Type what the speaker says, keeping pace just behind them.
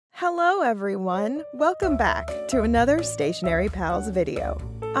Hello everyone! Welcome back to another Stationery Pals video.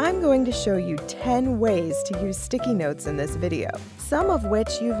 I'm going to show you 10 ways to use sticky notes in this video, some of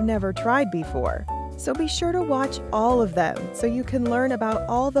which you've never tried before. So be sure to watch all of them so you can learn about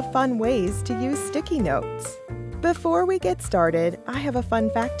all the fun ways to use sticky notes. Before we get started, I have a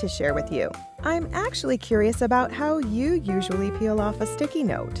fun fact to share with you. I'm actually curious about how you usually peel off a sticky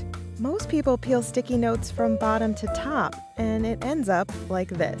note. Most people peel sticky notes from bottom to top, and it ends up like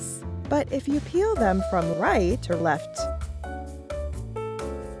this. But if you peel them from right or left,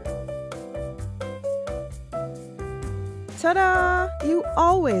 ta-da! You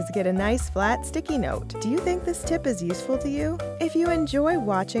always get a nice flat sticky note. Do you think this tip is useful to you? If you enjoy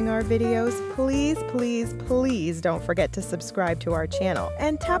watching our videos, please don't forget to subscribe to our channel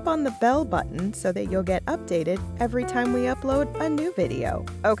and tap on the bell button so that you'll get updated every time we upload a new video.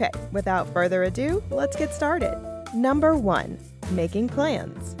 Okay, without further ado, let's get started. Number 1. Making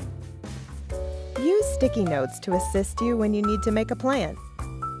plans. Use sticky notes to assist you when you need to make a plan.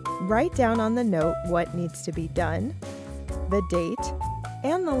 Write down on the note what needs to be done, the date,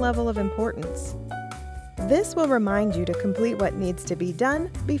 and the level of importance. This will remind you to complete what needs to be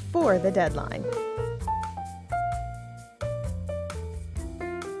done before the deadline.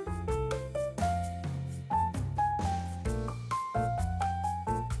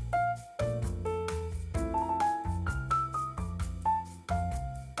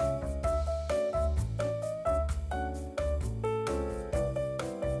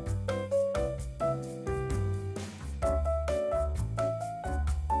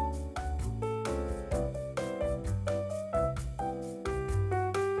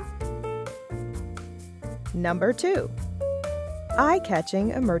 Number 2.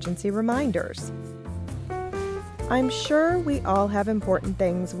 Eye-catching emergency reminders. I'm sure we all have important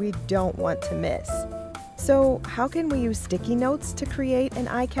things we don't want to miss. So how can we use sticky notes to create an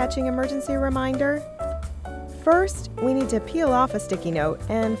eye-catching emergency reminder? First, we need to peel off a sticky note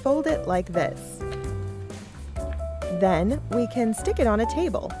and fold it like this. Then we can stick it on a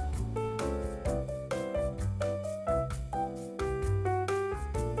table.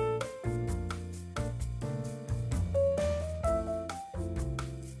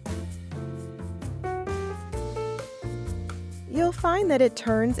 You'll find that it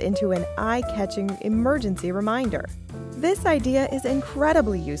turns into an eye-catching emergency reminder. This idea is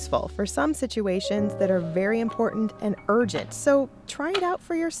incredibly useful for some situations that are very important and urgent, so try it out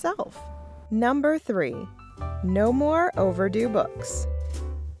for yourself. Number 3. No more overdue books.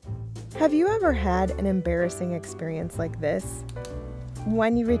 Have you ever had an embarrassing experience like this?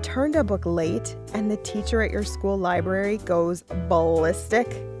 When you returned a book late and the teacher at your school library goes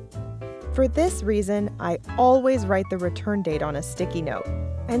ballistic? For this reason, I always write the return date on a sticky note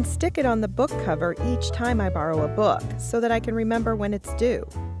and stick it on the book cover each time I borrow a book so that I can remember when it's due.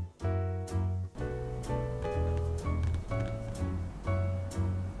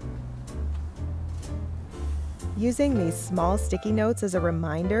 Using these small sticky notes as a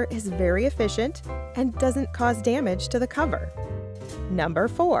reminder is very efficient and doesn't cause damage to the cover. Number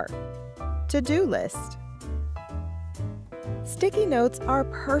 4. To-do list. Sticky notes are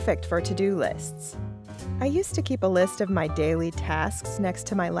perfect for to-do lists. I used to keep a list of my daily tasks next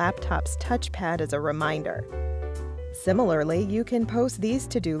to my laptop's touchpad as a reminder. Similarly, you can post these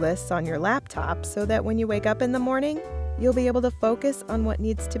to-do lists on your laptop so that when you wake up in the morning, you'll be able to focus on what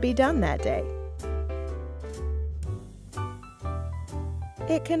needs to be done that day.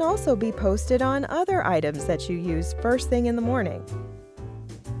 It can also be posted on other items that you use first thing in the morning.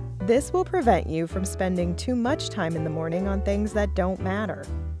 This will prevent you from spending too much time in the morning on things that don't matter.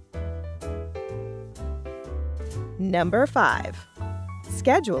 Number 5.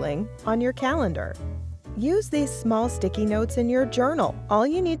 Scheduling on your calendar. Use these small sticky notes in your journal. All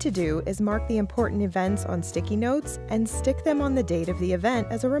you need to do is mark the important events on sticky notes and stick them on the date of the event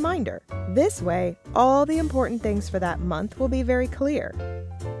as a reminder. This way, all the important things for that month will be very clear.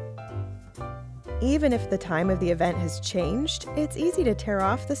 Even if the time of the event has changed, it's easy to tear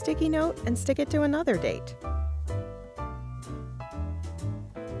off the sticky note and stick it to another date.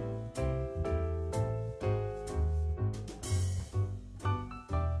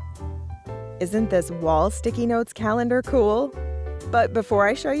 Isn't this wall sticky notes calendar cool? But before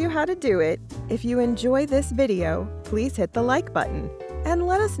I show you how to do it, if you enjoy this video, please hit the like button and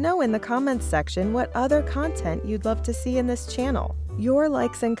let us know in the comments section what other content you'd love to see in this channel. Your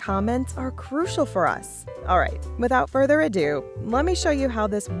likes and comments are crucial for us. Alright, without further ado, let me show you how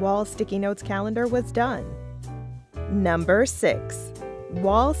this wall sticky notes calendar was done. Number 6.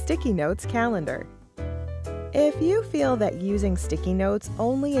 Wall sticky notes calendar. If you feel that using sticky notes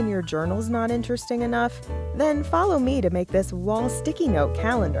only in your journal's not interesting enough, then follow me to make this wall sticky note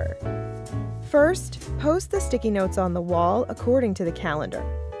calendar. First, post the sticky notes on the wall according to the calendar,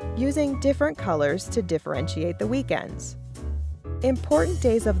 using different colors to differentiate the weekends. Important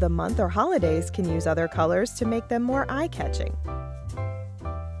days of the month or holidays can use other colors to make them more eye-catching.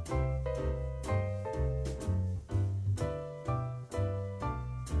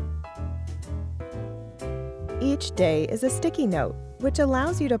 Each day is a sticky note, which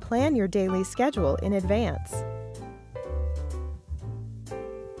allows you to plan your daily schedule in advance.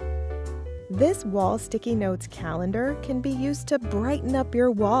 This wall sticky notes calendar can be used to brighten up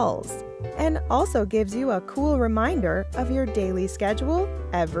your walls and also gives you a cool reminder of your daily schedule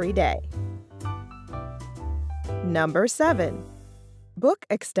every day. Number 7. Book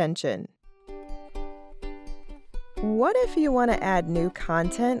extension. What if you want to add new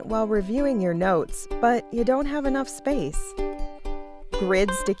content while reviewing your notes, but you don't have enough space? Grid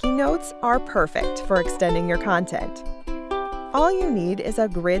sticky notes are perfect for extending your content. All you need is a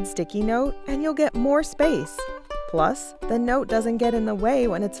grid sticky note and you'll get more space. Plus, the note doesn't get in the way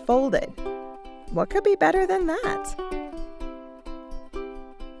when it's folded. What could be better than that?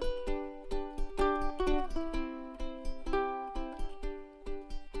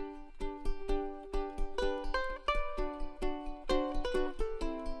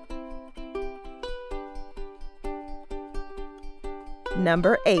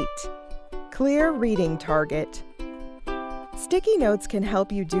 Number 8. Clear reading target. Sticky notes can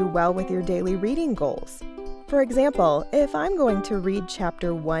help you do well with your daily reading goals. For example, if I'm going to read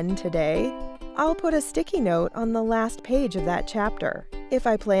chapter 1 today, I'll put a sticky note on the last page of that chapter. If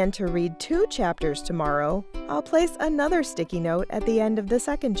I plan to read 2 chapters tomorrow, I'll place another sticky note at the end of the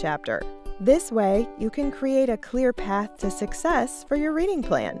second chapter. This way, you can create a clear path to success for your reading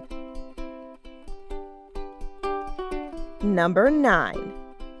plan. Number 9.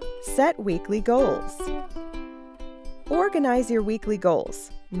 Set weekly goals. Organize your weekly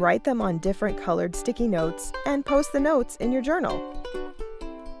goals. Write them on different colored sticky notes and post the notes in your journal.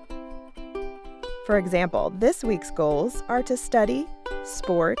 For example, this week's goals are to study,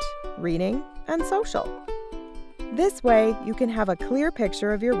 sport, reading, and social. This way, you can have a clear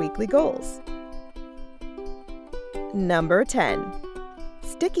picture of your weekly goals. Number 10.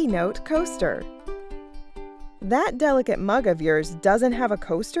 Sticky note coaster. That delicate mug of yours doesn't have a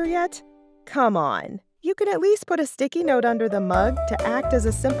coaster yet? Come on, you could at least put a sticky note under the mug to act as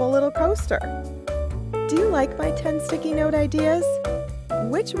a simple little coaster. Do you like my 10 sticky note ideas?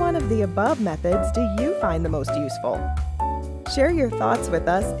 Which one of the above methods do you find the most useful? Share your thoughts with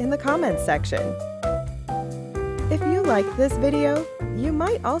us in the comments section. If you liked this video, you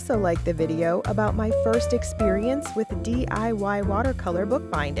might also like the video about my first experience with DIY watercolor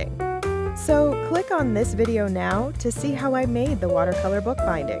bookbinding. So click on this video now to see how I made the watercolor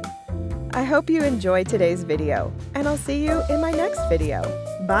bookbinding. I hope you enjoyed today's video, and I'll see you in my next video.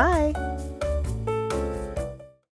 Bye!